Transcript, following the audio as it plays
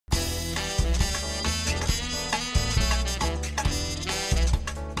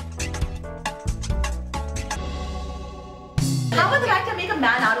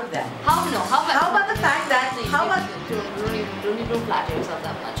man out of them. How no? How about the fact that, don't even flatter yourself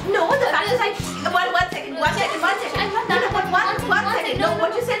that much. no, the fact is like, one second. No, but one second. No,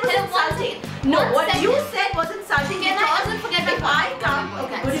 what you said was insulting. No, what you said was insulting. Can I also forget if I come,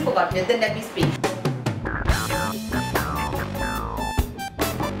 okay, good, you forgot me. Then let me speak.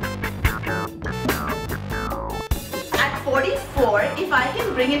 At 44, if I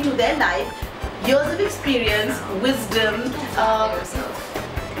can bring into their life years of experience, wisdom,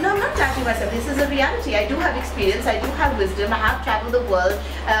 no, I'm not tattooing myself. This is a reality. I do have experience. I do have wisdom. I have traveled the world.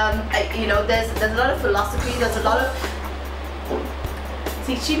 There's a lot of philosophy. There's a lot of.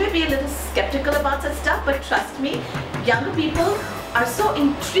 See, she may be a little skeptical about such stuff, but trust me, younger people are so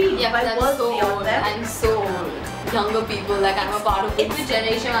intrigued by worlds beyond them. I'm so old. Younger people, like I'm a part of. Which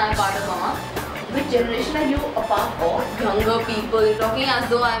generation I'm a part of, Mama? Which generation are you a part of? Younger people. You're talking as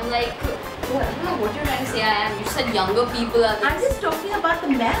though I'm like. I don't know what you're trying to say I am. You said younger people are. I'm just talking about the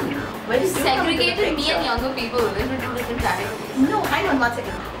men. Where did you segregated me and younger people into two different categories. No, hang on 1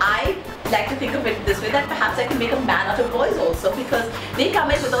 second. I like to think of it this way, that perhaps I can make a man out of boys also, because they come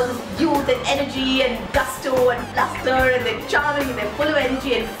in with all this youth and energy and gusto and bluster, and they're charming and they're full of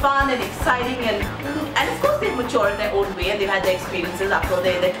energy and fun and exciting, and of course they've matured in their own way and they've had their experiences after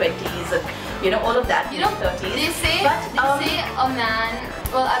they're in their 20s and all of that, 30s. They say a man,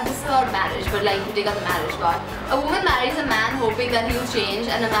 well, this is about marriage, but like you take out the marriage part. A woman marries a man hoping that he'll change,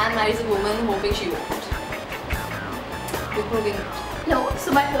 and a man marries a woman hoping she won't. You're proving it. No,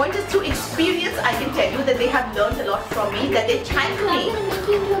 so my point is, through experience I can tell you that they have learned a lot from me, that they thank me. I'm not going to make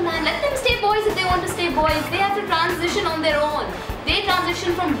you into a man. Let them stay boys if they want to stay boys. They have to transition on their own. They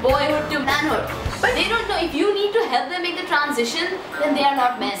transition from boyhood to manhood. But they don't know. If you need to help them make the transition, then they are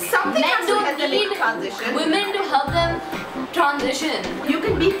not men. Something men has to don't help them need make transition. women to help them transition. You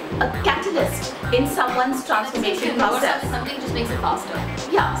can be a catalyst in someone's transformation process. Something just makes it faster.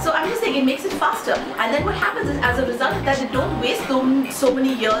 Yeah, so I'm just saying it makes it faster. And then what happens is, as a result of that, they don't waste so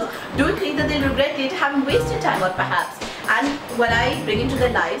many years doing things that they'll regret later having wasted time on, perhaps. And what I bring into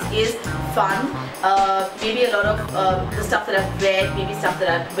their lives is fun, maybe a lot of the stuff that I've read, maybe stuff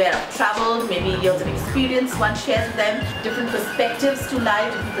that where I've traveled, maybe years of experience one shares with them, different perspectives to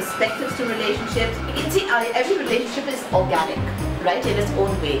life, different perspectives to relationships. See, every relationship is organic, right, in its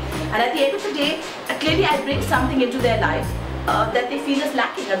own way. And at the end of the day, clearly I bring something into their life that they feel is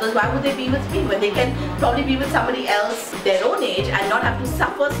lacking. Otherwise, why would they be with me when they can probably be with somebody else their own age and not have to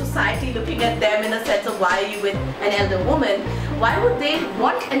suffer society looking at them in a sense of, why are you with an elder woman? Why would they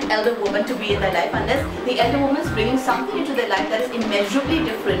want an elder woman to be in their life unless the elder woman is bringing something into their life that is immeasurably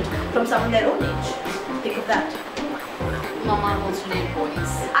different from someone their own age? Think of that. Mama wants to date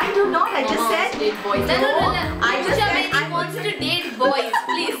boys. I do not. I just said date boys. No. I just said I wants to date boys.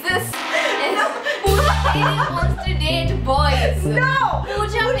 Please, this is Pooja Bedi wants to date boys. No.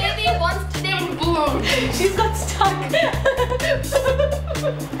 Pooja Bedi wants to date boys. She's got stuck.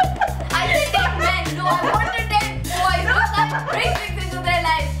 I said date men. No, I want to date boys. No, I bring things into their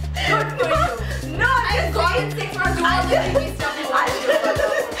life. Good for you. No, I've gotten 6 months to all the creepy stuff you want to do.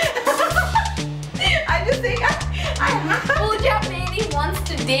 I'm just saying. Pooja Bedi wants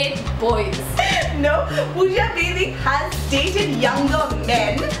to date boys. No, Pooja Bedi has dated younger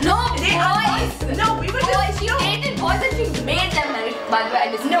men. No, boys. No, we were boys. She dated boys and she made them married. By the way,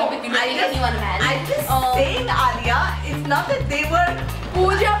 I disagree with you. Anyone man. I'm just saying, Aaliia, it's not that they were.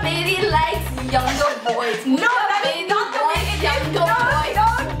 Pooja Bedi likes younger boys. No, Pooja that is Bedi not the way it is. younger boys.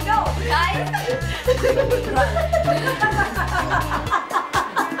 No. Guys,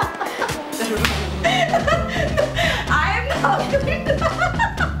 I am not doing that.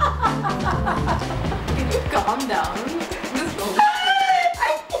 Can you calm down? Just go. I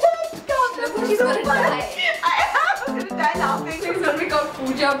can't calm down. She's gonna die. I am gonna die laughing. She's gonna become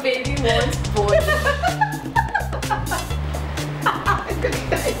Pooja Bedi wants boys.